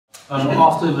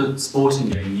After the Sporting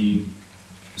game, you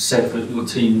said that your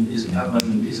team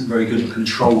isn't very good at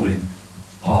controlling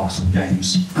parts of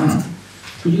games.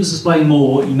 Could you just explain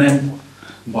more what you meant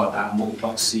by that and what you'd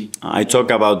like to see? I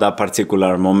talk about that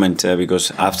particular moment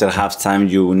because after halftime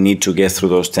you need to get through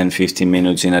those 10-15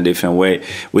 minutes in a different way.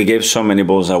 We gave so many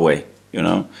balls away, you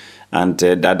know, and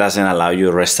that doesn't allow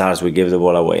you restarts. We give the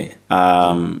ball away,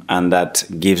 and that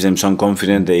gives them some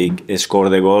confidence. They score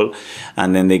the goal,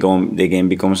 and then the game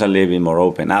becomes a little bit more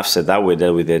open. After that, we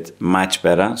dealt with it much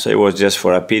better. So it was just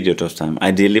for a period of time.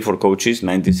 Ideally for coaches,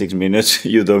 96 minutes,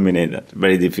 you dominate that.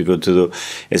 Very difficult to do,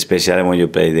 especially when you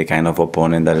play the kind of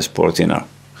opponent that Sporting are.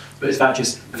 But is that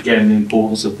just, again, the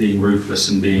importance of being ruthless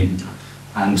and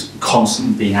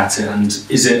constantly being at it? And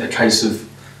is it a case of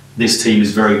this team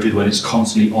is very good when it's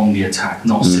constantly on the attack,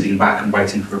 not sitting back and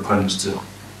waiting for opponents to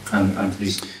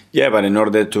please? Yeah, but in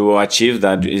order to achieve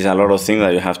that is a lot of things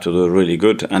that you have to do really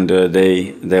good. And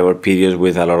there were periods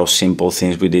with a lot of simple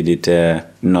things we did it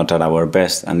not at our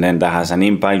best. And then that has an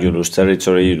impact. You lose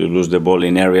territory, you lose the ball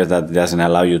in areas that doesn't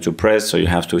allow you to press. So you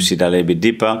have to sit a little bit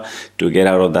deeper. To get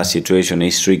out of that situation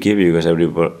is tricky because every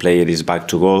player is back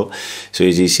to goal. So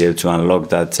it's easier to unlock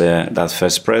that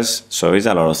first press. So it's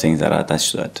a lot of things that are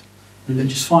attached to that. And then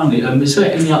just finally, is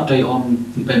there any update on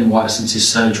Ben White since his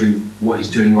surgery, what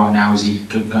he's doing right now? Is he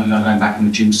going back in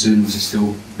the gym soon, or is it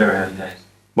still very early days?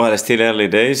 Well, it's still early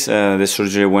days. The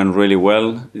surgery went really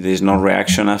well. There's no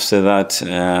reaction after that.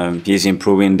 He's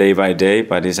improving day by day,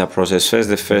 but it's a process.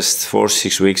 The first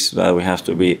 4-6 weeks that we have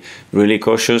to be really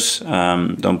cautious.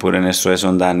 Don't put any stress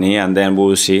on that knee, and then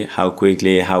we'll see how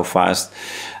quickly, how fast,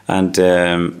 and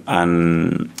how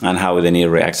the knee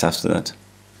reacts after that.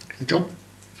 John?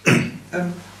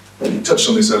 You touched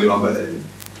on this earlier on, but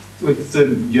with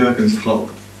Jurgen Klopp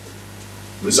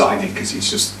resigning because he's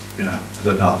just, had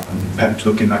enough, and Pep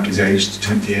looking like he's aged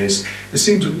 20 years, it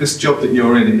seems with this job that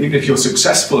you're in, even if you're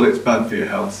successful, it's bad for your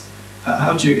health.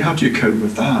 How do you cope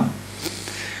with that?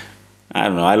 I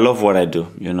don't know. I love what I do.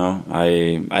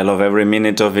 I love every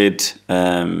minute of it.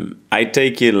 I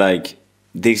take it like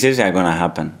these things are gonna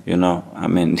happen. I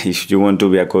mean, if you want to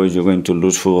be a coach, you're going to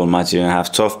lose football matches. You're gonna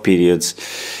have tough periods.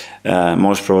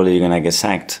 Most probably you're gonna get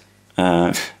sacked.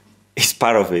 It's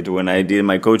part of it. When I did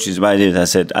my coach's budget, I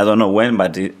said, I don't know when,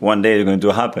 but one day it's going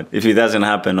to happen. If it doesn't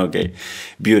happen, okay,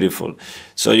 beautiful.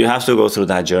 So you have to go through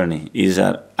that journey. Is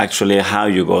actually how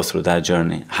you go through that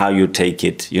journey, how you take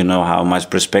it, how much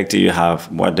perspective you have,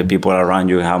 what the people around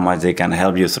you, how much they can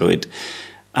help you through it.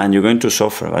 And you're going to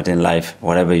suffer, but in life,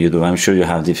 whatever you do, I'm sure you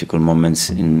have difficult moments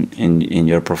in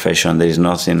your profession. There is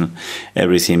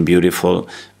everything beautiful,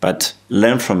 but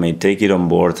learn from it, take it on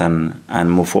board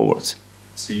and move forward.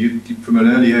 So you, from an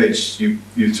early age, you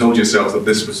told yourself that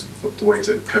this was the way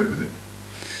to cope with it?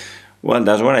 Well,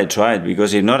 that's what I tried,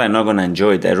 because if not, I'm not going to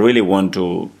enjoy it. I really want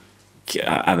to,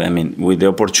 I mean, with the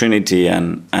opportunity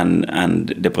and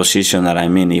the position that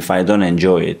I'm in, if I don't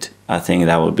enjoy it, I think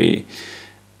that would be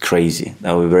crazy.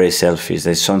 That would be very selfish.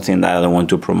 There's something that I don't want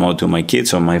to promote to my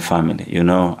kids or my family.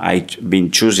 I've been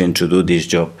choosing to do this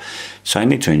job, so I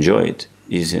need to enjoy it.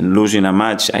 Losing a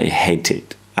match, I hate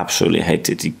it. Absolutely hate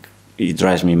it. It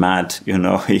drives me mad.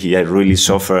 I really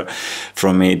suffer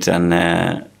from it.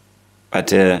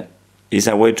 But it's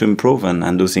a way to improve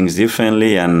and do things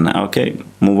differently. And okay,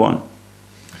 move on.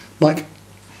 Mike.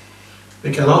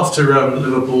 Mikel, after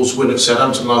Liverpool's win at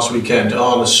Southampton last weekend,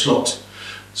 Arne Slot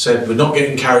said we're not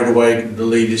getting carried away. The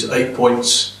lead is 8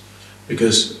 points and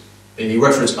he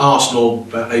referenced Arsenal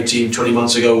about 18-20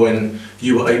 months ago when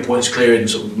you were 8 points clear in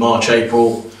sort of March,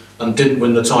 April and didn't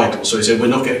win the title. So he said we're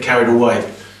not getting carried away.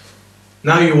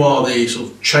 Now you are the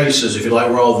sort of chasers, if you like,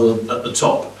 rather than at the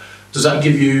top. Does that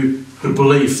give you the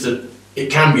belief that it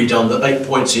can be done, that 8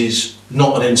 points is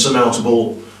not an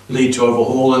insurmountable lead to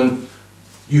overhaul, and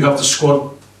you have the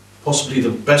squad, possibly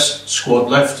the best squad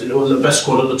left, or the best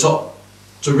squad at the top,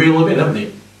 to reel them in, haven't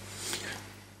you?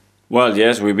 Well,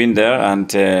 yes, we've been there, and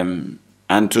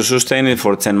to sustain it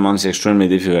for 10 months is extremely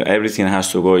difficult. Everything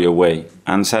has to go your way.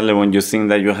 And suddenly when you think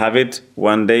that you have it,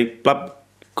 one day, plop,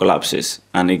 collapses.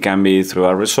 And it can be through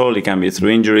a result, it can be through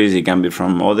injuries, it can be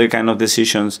from other kind of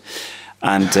decisions.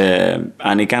 And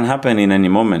it can happen in any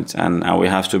moment. And we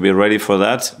have to be ready for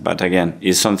that. But again,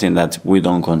 it's something that we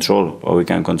don't control. What we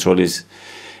can control is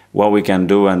what we can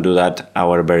do and do that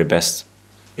our very best.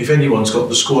 If anyone's got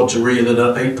the squad to reel in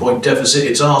an 8 point deficit,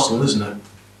 it's Arsenal, isn't it?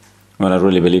 Well, I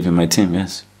really believe in my team,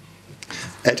 yes.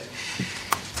 Ed?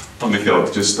 Mikel,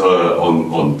 just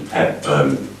on Pep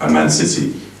and Man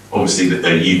City, obviously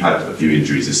you've had a few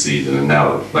injuries this season and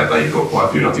now they've got quite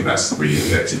a few, and I think that's really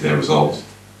affected their results.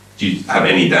 Do you have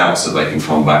any doubts that they can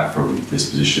come back from this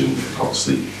position?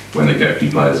 Obviously, when they get a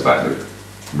few players back, look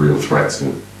real threats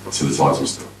to the title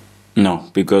still? No,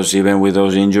 because even with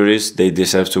those injuries, they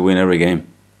deserve to win every game.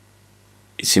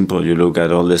 It's simple. You look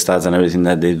at all the stats and everything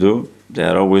that they do, they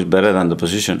are always better than the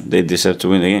opposition. They deserve to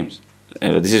win the games.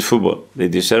 This is football. They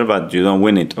deserve, but you don't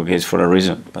win it. Okay, it's for a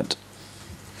reason. But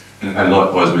and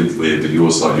likewise with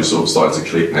your side, you're sort of starting to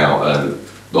click now.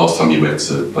 Last time you went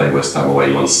to play West Ham away,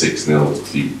 you won 6-0 a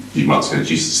few months ago.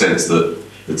 Do you sense that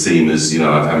the team is,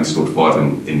 having scored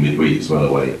 5 in midweek as well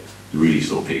away, really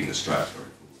sort of hitting the straps?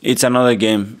 It's another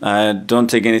game. Don't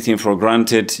take anything for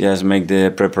granted. Just make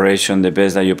the preparation the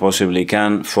best that you possibly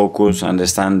can. Focus,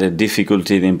 understand the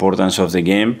difficulty, the importance of the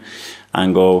game,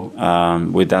 and go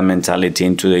with that mentality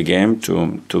into the game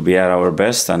to be at our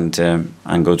best and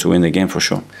go to win the game for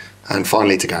sure. And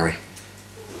finally to Gary.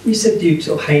 You said you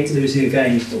sort of hate losing a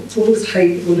game.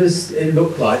 What does it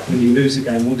look like when you lose a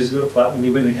game? What does it look like when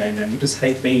you win a game then? What does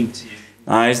hate mean to you?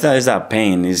 It's that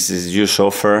pain. It's you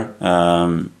suffer.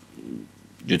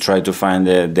 You try to find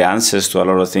the answers to a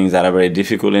lot of things that are very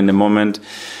difficult in the moment.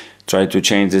 Try to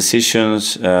change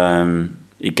decisions.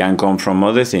 It can come from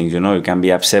other things, You can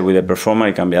be upset with the performer.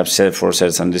 You can be upset for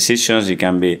certain decisions. You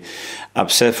can be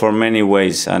upset for many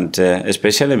ways, and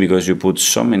especially because you put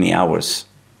so many hours,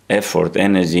 effort,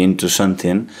 energy into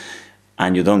something,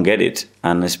 and you don't get it.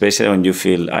 And especially when you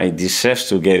feel I deserve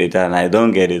to get it and I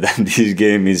don't get it, and this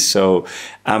game is so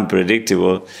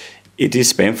unpredictable, it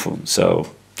is painful. So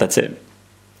that's it.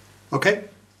 Okay,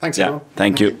 thanks Yeah, everyone.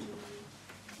 thank you.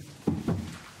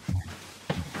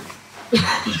 Thank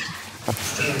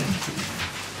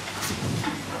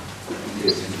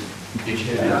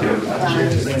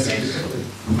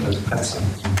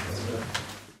you.